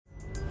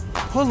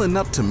Pulling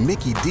up to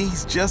Mickey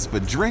D's just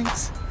for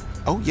drinks?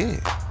 Oh yeah,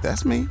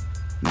 that's me.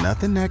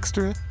 Nothing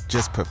extra,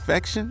 just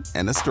perfection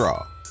and a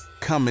straw.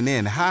 Coming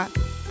in hot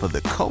for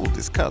the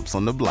coldest cups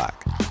on the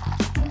block.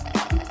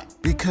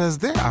 Because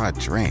there are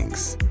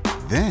drinks.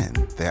 Then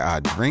there are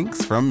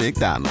drinks from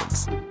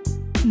McDonald's.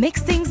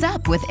 Mix things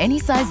up with any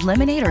size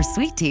lemonade or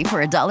sweet tea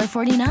for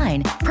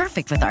 $1.49.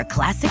 Perfect with our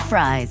classic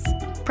fries.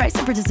 Price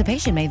and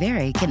participation may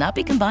vary. Cannot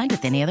be combined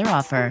with any other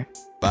offer.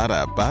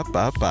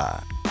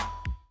 Ba-da-ba-ba-ba.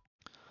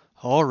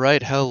 All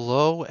right,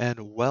 hello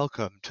and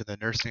welcome to the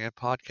Nursing It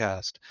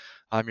Podcast.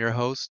 I'm your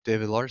host,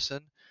 David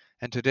Larson,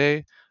 and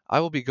today I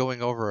will be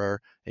going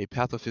over a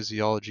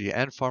pathophysiology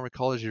and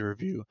pharmacology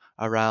review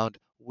around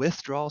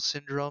withdrawal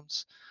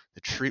syndromes,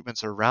 the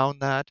treatments around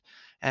that,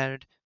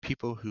 and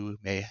people who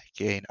may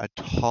gain a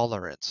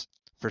tolerance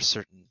for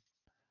certain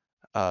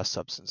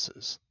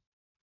substances.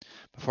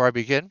 Before I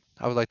begin,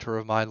 I would like to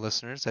remind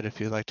listeners that if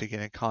you'd like to get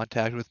in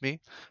contact with me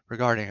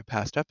regarding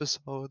past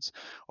episodes,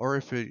 or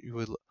if you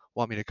would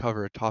want me to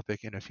cover a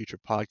topic in a future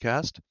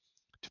podcast,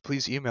 to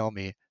please email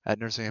me at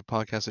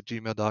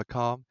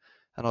nursingitpodcast@gmail.com,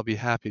 and I'll be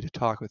happy to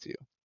talk with you.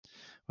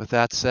 With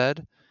that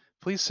said,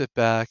 please sit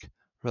back,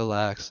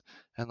 relax,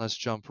 and let's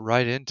jump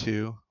right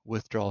into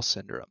withdrawal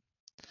syndrome.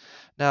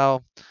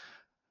 Now,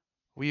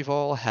 we've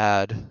all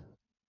had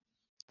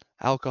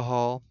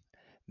alcohol,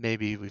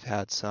 maybe we've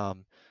had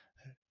some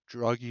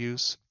drug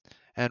use,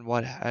 and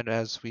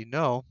as we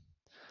know,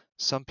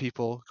 some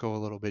people go a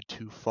little bit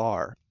too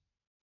far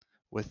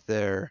with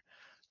their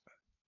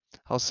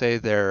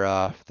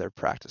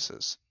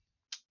practices.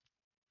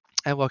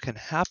 And what can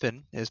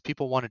happen is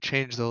people want to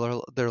change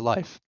their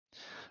life.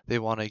 They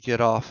want to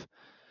get off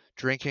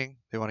drinking,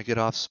 they want to get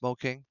off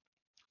smoking,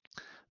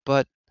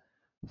 but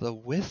the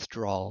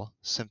withdrawal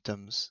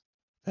symptoms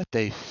that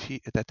they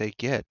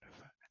get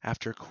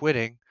after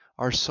quitting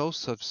are so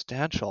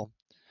substantial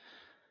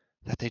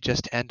that they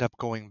just end up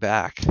going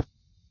back.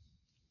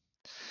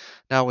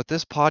 Now, with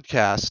this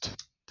podcast,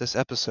 this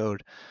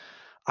episode,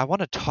 I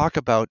want to talk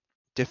about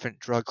different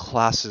drug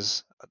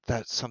classes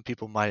that some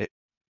people might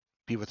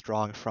be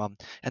withdrawing from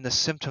and the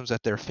symptoms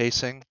that they're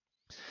facing.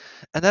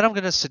 And then I'm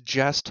going to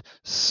suggest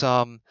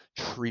some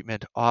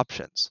treatment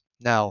options.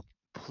 Now,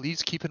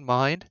 please keep in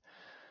mind,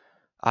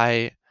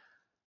 I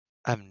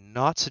am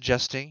not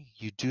suggesting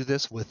you do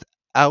this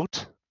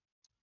without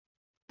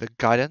the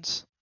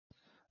guidance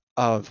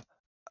of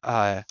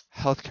a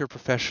healthcare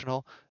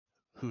professional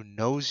who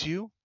knows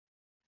you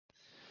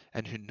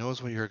and who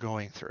knows what you're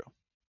going through.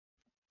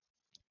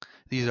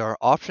 These are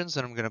options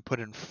that I'm going to put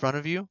in front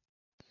of you,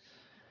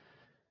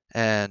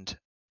 and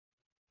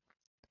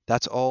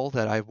that's all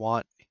that I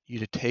want you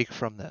to take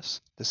from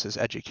this. This is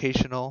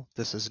educational.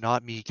 This is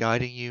not me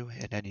guiding you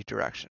in any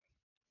direction.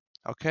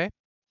 Okay?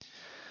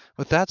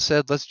 With that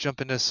said, let's jump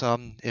into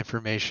some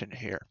information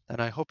here, and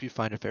I hope you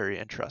find it very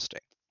interesting.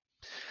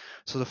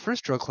 So the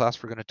first drug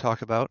class we're going to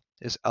talk about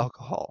is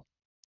alcohol.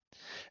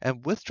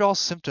 And withdrawal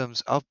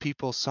symptoms of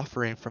people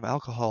suffering from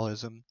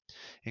alcoholism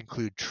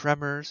include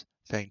tremors,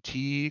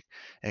 fatigue,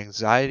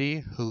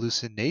 anxiety,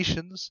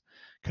 hallucinations,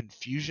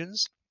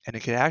 confusions, and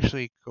it can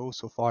actually go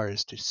so far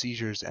as to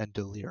seizures and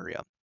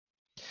delirium.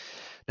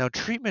 Now,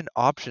 treatment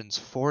options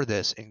for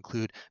this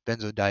include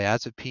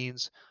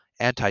benzodiazepines,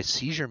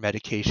 anti-seizure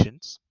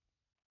medications,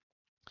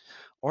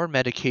 or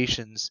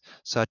medications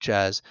such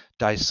as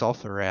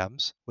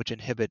disulfirams, which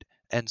inhibit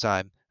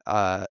enzyme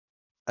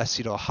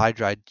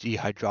acetohydride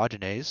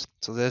dehydrogenase.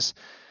 So this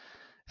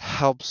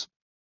helps,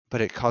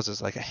 but it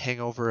causes like a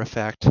hangover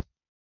effect.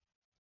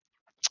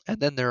 And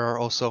then there are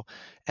also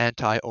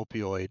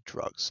anti-opioid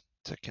drugs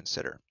to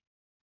consider.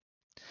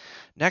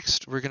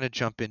 Next, we're going to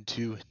jump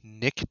into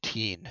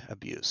nicotine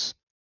abuse,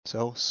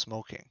 so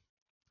smoking.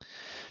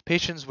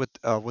 Patients with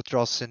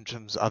withdrawal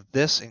symptoms of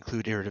this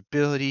include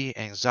irritability,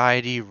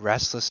 anxiety,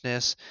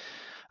 restlessness,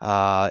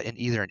 and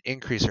either an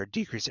increase or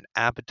decrease in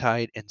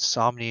appetite,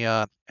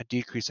 insomnia, a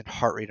decrease in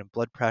heart rate and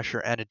blood pressure,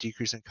 and a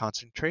decrease in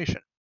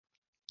concentration.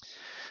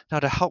 Now,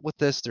 to help with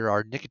this, there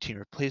are nicotine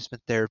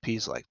replacement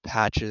therapies like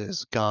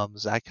patches,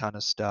 gums, that kind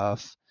of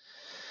stuff.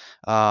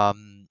 But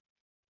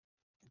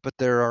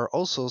there are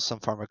also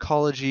some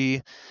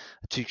pharmacology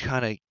to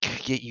kind of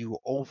get you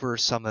over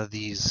some of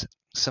these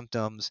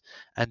symptoms,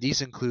 and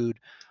these include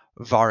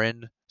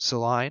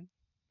varenicline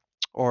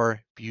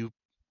or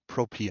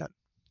bupropion.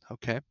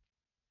 Okay.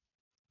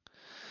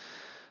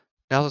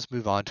 Now let's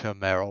move on to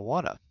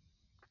marijuana.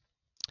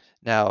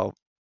 Now,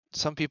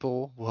 some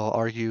people will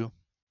argue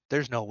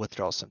there's no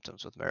withdrawal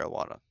symptoms with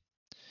marijuana.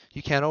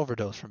 You can't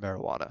overdose from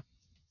marijuana.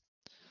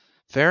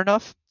 Fair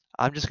enough.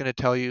 I'm just going to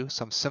tell you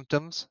some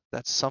symptoms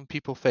that some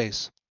people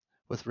face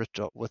with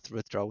withdrawal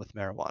with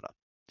marijuana.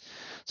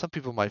 Some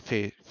people might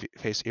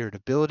face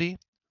irritability,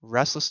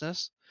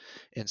 restlessness,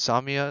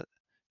 insomnia,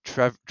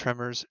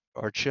 tremors,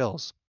 or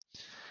chills.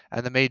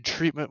 And the main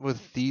treatment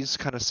with these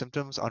kind of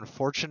symptoms,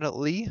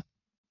 unfortunately,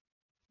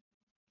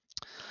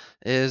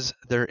 is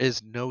there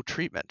is no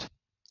treatment.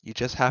 You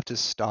just have to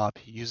stop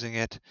using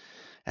it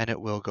and it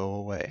will go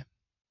away.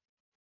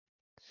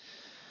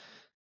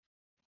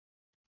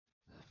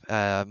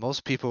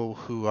 Most people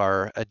who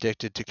are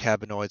addicted to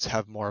cannabinoids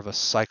have more of a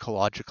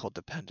psychological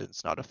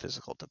dependence, not a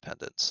physical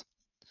dependence.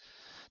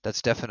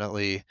 That's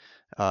definitely,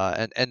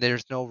 and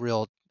there's no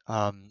real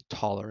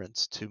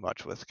tolerance too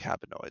much with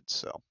cannabinoids.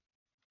 So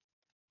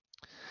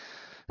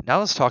now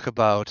let's talk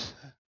about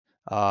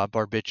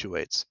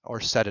barbiturates or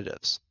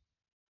sedatives.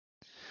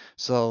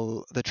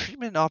 So the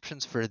treatment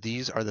options for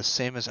these are the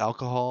same as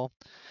alcohol,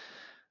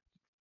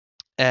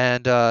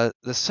 and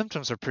the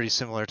symptoms are pretty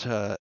similar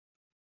to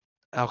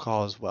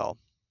alcohol as well.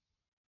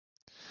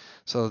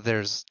 So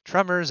there's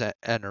tremors,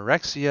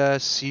 anorexia,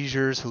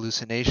 seizures,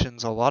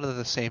 hallucinations, a lot of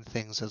the same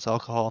things as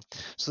alcohol.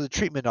 So the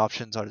treatment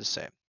options are the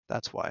same.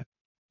 That's why.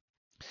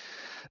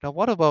 Now,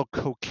 what about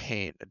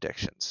cocaine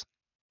addictions?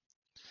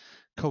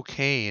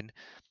 Cocaine,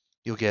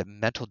 you'll get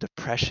mental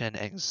depression,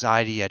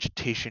 anxiety,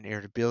 agitation,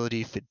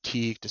 irritability,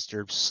 fatigue,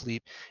 disturbed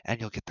sleep,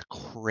 and you'll get the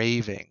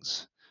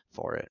cravings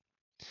for it.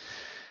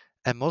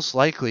 And most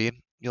likely,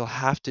 you'll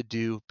have to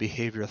do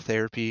behavioral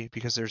therapy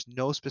because there's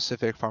no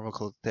specific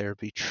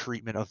pharmacotherapy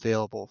treatment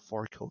available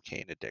for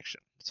cocaine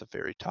addiction. It's a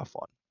very tough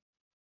one.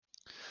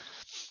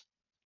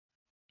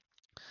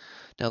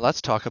 Now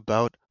let's talk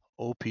about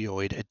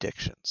opioid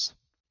addictions.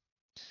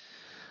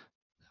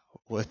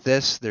 With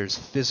this, there's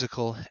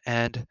physical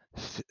and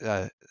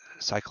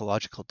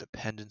psychological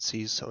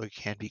dependencies, so it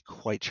can be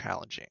quite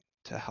challenging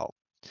to help.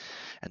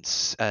 And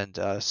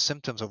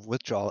symptoms of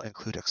withdrawal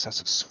include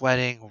excessive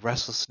sweating,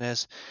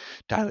 restlessness,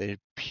 dilated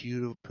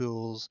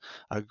pupils,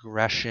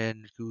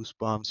 aggression,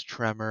 goosebumps,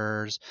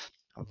 tremors,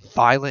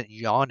 violent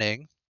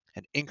yawning,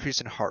 an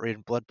increase in heart rate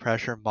and blood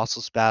pressure,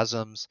 muscle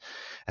spasms,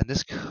 and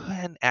this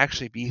can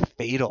actually be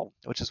fatal,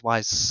 which is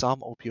why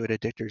some opioid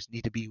addictors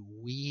need to be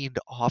weaned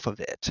off of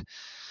it.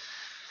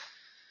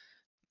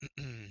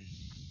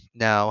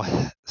 Now,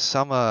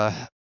 some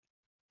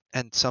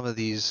of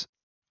these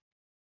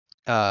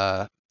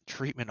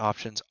treatment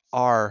options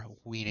are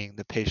weaning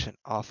the patient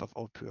off of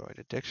opioid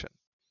addiction.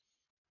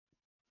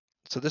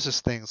 So this is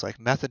things like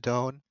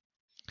methadone,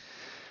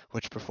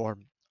 which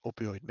perform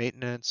opioid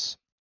maintenance,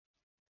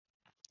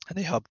 and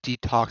they help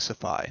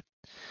detoxify.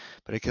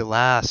 But it can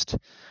last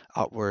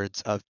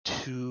upwards of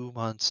 2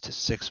 months to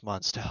 6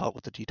 months to help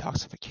with the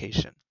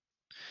detoxification.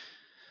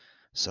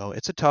 So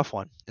it's a tough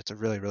one. It's a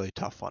really, really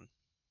tough one.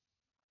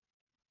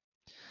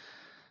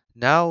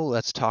 Now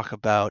let's talk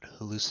about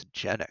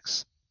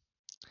hallucinogenics.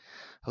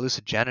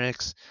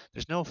 Hallucinogenics,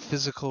 there's no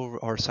physical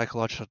or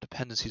psychological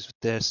dependencies with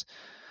this,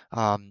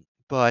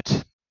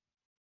 but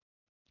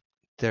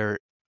there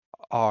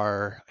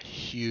are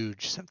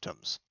huge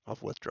symptoms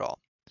of withdrawal,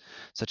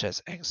 such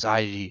as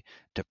anxiety,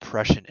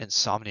 depression,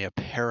 insomnia,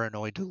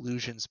 paranoid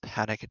delusions,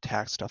 panic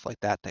attacks, stuff like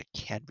that, that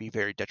can be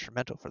very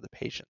detrimental for the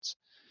patients.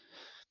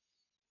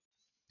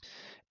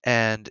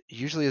 And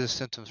usually the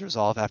symptoms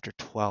resolve after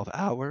 12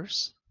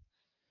 hours,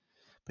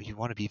 but you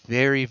want to be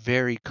very,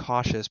 very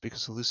cautious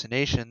because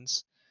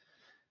hallucinations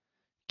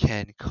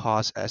can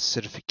cause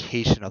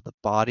acidification of the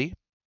body,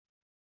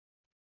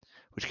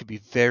 which can be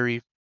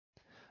very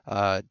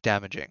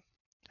damaging.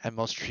 And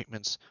most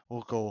treatments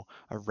will go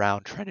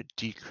around trying to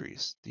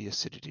decrease the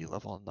acidity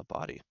level in the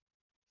body.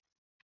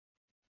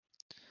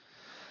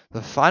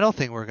 The final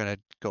thing we're going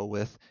to go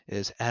with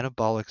is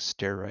anabolic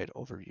steroid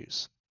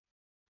overuse.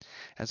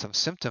 And some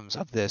symptoms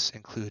of this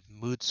include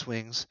mood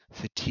swings,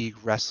 fatigue,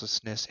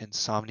 restlessness,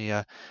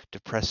 insomnia,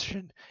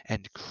 depression,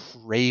 and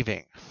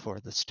craving for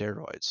the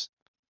steroids.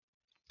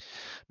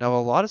 Now,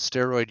 a lot of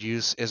steroid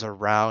use is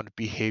around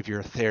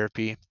behavior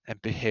therapy and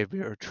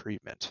behavior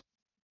treatment.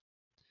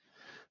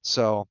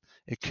 So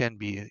it can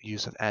be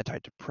use of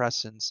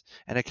antidepressants,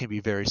 and it can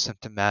be very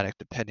symptomatic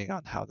depending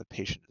on how the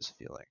patient is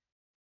feeling.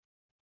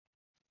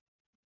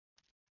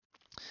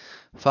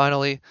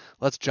 Finally,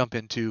 let's jump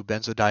into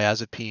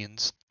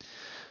benzodiazepines.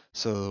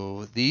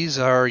 So these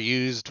are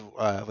used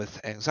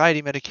with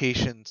anxiety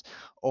medications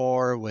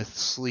or with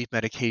sleep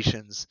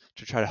medications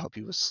to try to help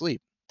you with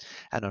sleep.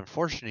 And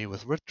unfortunately,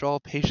 with withdrawal,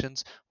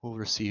 patients will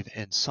receive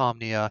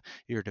insomnia,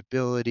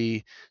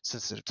 irritability,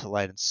 sensitive to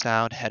light and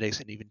sound, headaches,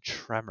 and even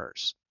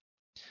tremors.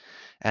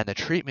 And the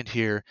treatment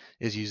here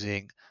is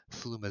using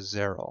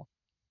flumazerol.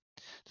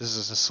 This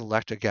is a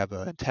selective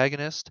GABA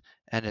antagonist,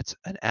 and it's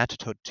an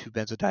antidote to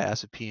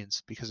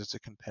benzodiazepines because it's a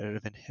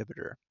competitive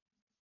inhibitor.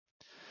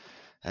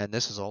 And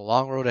this is a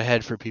long road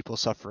ahead for people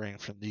suffering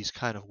from these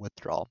kind of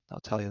withdrawal. I'll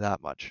tell you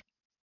that much.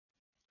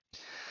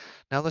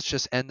 Now let's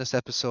just end this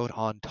episode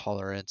on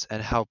tolerance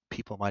and how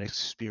people might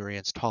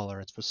experience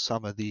tolerance for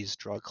some of these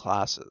drug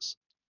classes.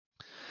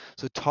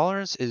 So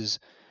tolerance is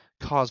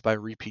caused by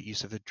repeat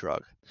use of a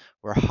drug,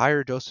 where a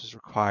higher dose is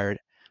required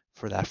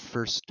for that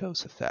first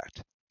dose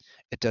effect.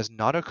 It does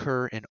not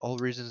occur in all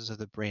regions of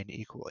the brain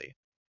equally.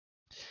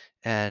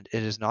 And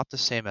it is not the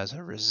same as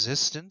a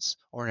resistance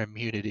or an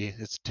immunity.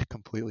 It's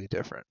completely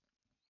different.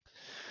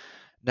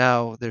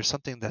 Now, there's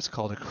something that's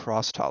called a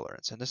cross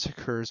tolerance, and this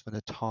occurs when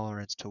the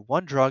tolerance to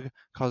one drug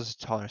causes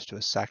tolerance to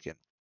a second,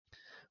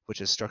 which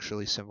is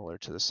structurally similar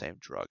to the same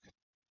drug.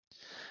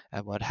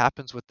 And what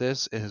happens with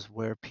this is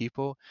where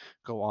people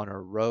go on a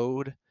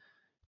road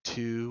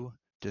to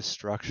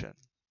destruction.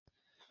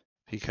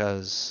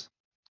 because,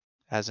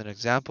 as an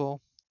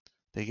example,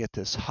 they get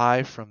this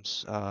high from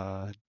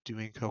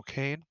doing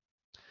cocaine.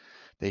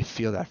 They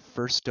feel that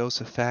first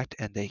dose effect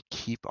and they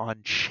keep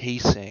on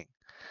chasing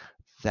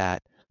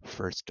that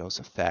first dose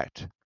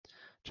effect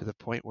to the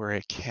point where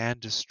it can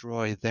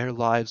destroy their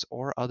lives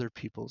or other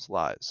people's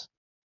lives.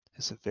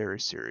 It's a very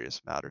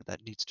serious matter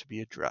that needs to be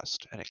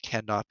addressed, and it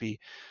cannot be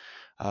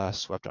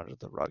swept under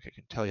the rug. I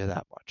can tell you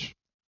that much.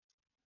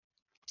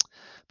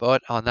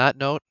 But on that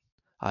note,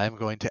 I am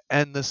going to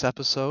end this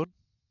episode.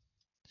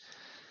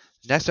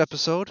 Next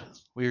episode,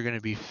 we are going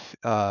to be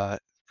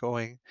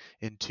going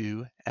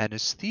into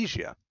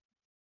anesthesia.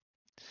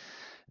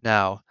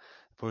 Now,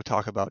 we'll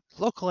talk about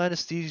local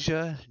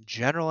anesthesia,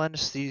 general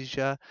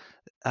anesthesia,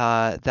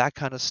 that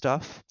kind of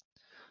stuff.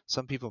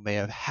 Some people may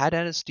have had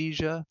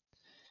anesthesia,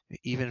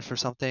 even for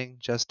something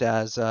just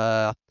as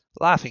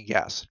laughing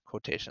gas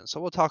quotation. So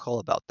we'll talk all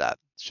about that.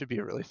 Should be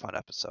a really fun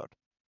episode.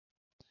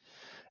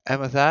 And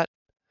with that,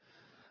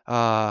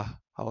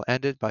 I'll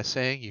end it by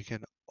saying you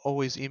can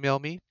always email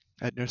me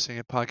at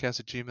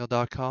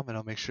nursingandpodcast@gmail.com, and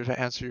I'll make sure to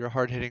answer your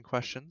hard-hitting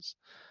questions.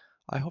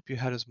 I hope you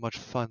had as much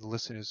fun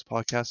listening to this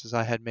podcast as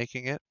I had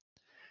making it,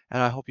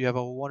 and I hope you have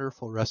a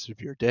wonderful rest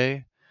of your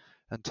day.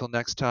 Until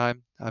next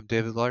time, I'm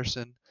David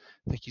Larson.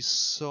 Thank you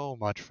so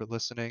much for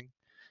listening,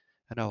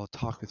 and I will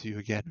talk with you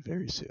again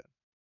very soon.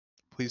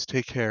 Please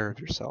take care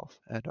of yourself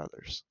and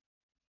others.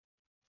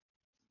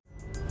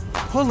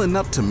 Pulling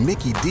up to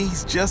Mickey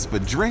D's just for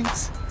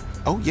drinks?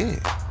 Oh yeah,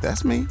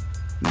 that's me.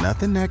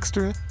 Nothing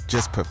extra,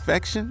 just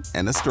perfection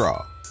and a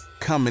straw.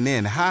 Coming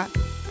in hot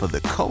for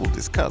the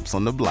coldest cups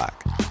on the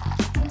block.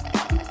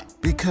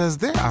 Because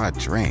there are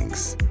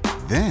drinks.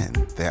 Then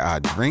there are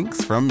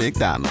drinks from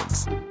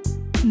McDonald's.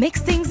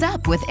 Mix things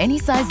up with any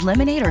size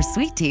lemonade or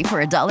sweet tea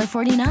for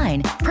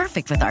 $1.49.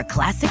 Perfect with our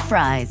classic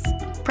fries.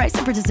 Price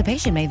and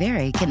participation may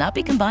vary. Cannot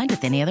be combined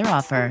with any other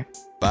offer.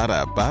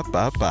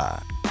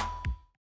 Ba-da-ba-ba-ba.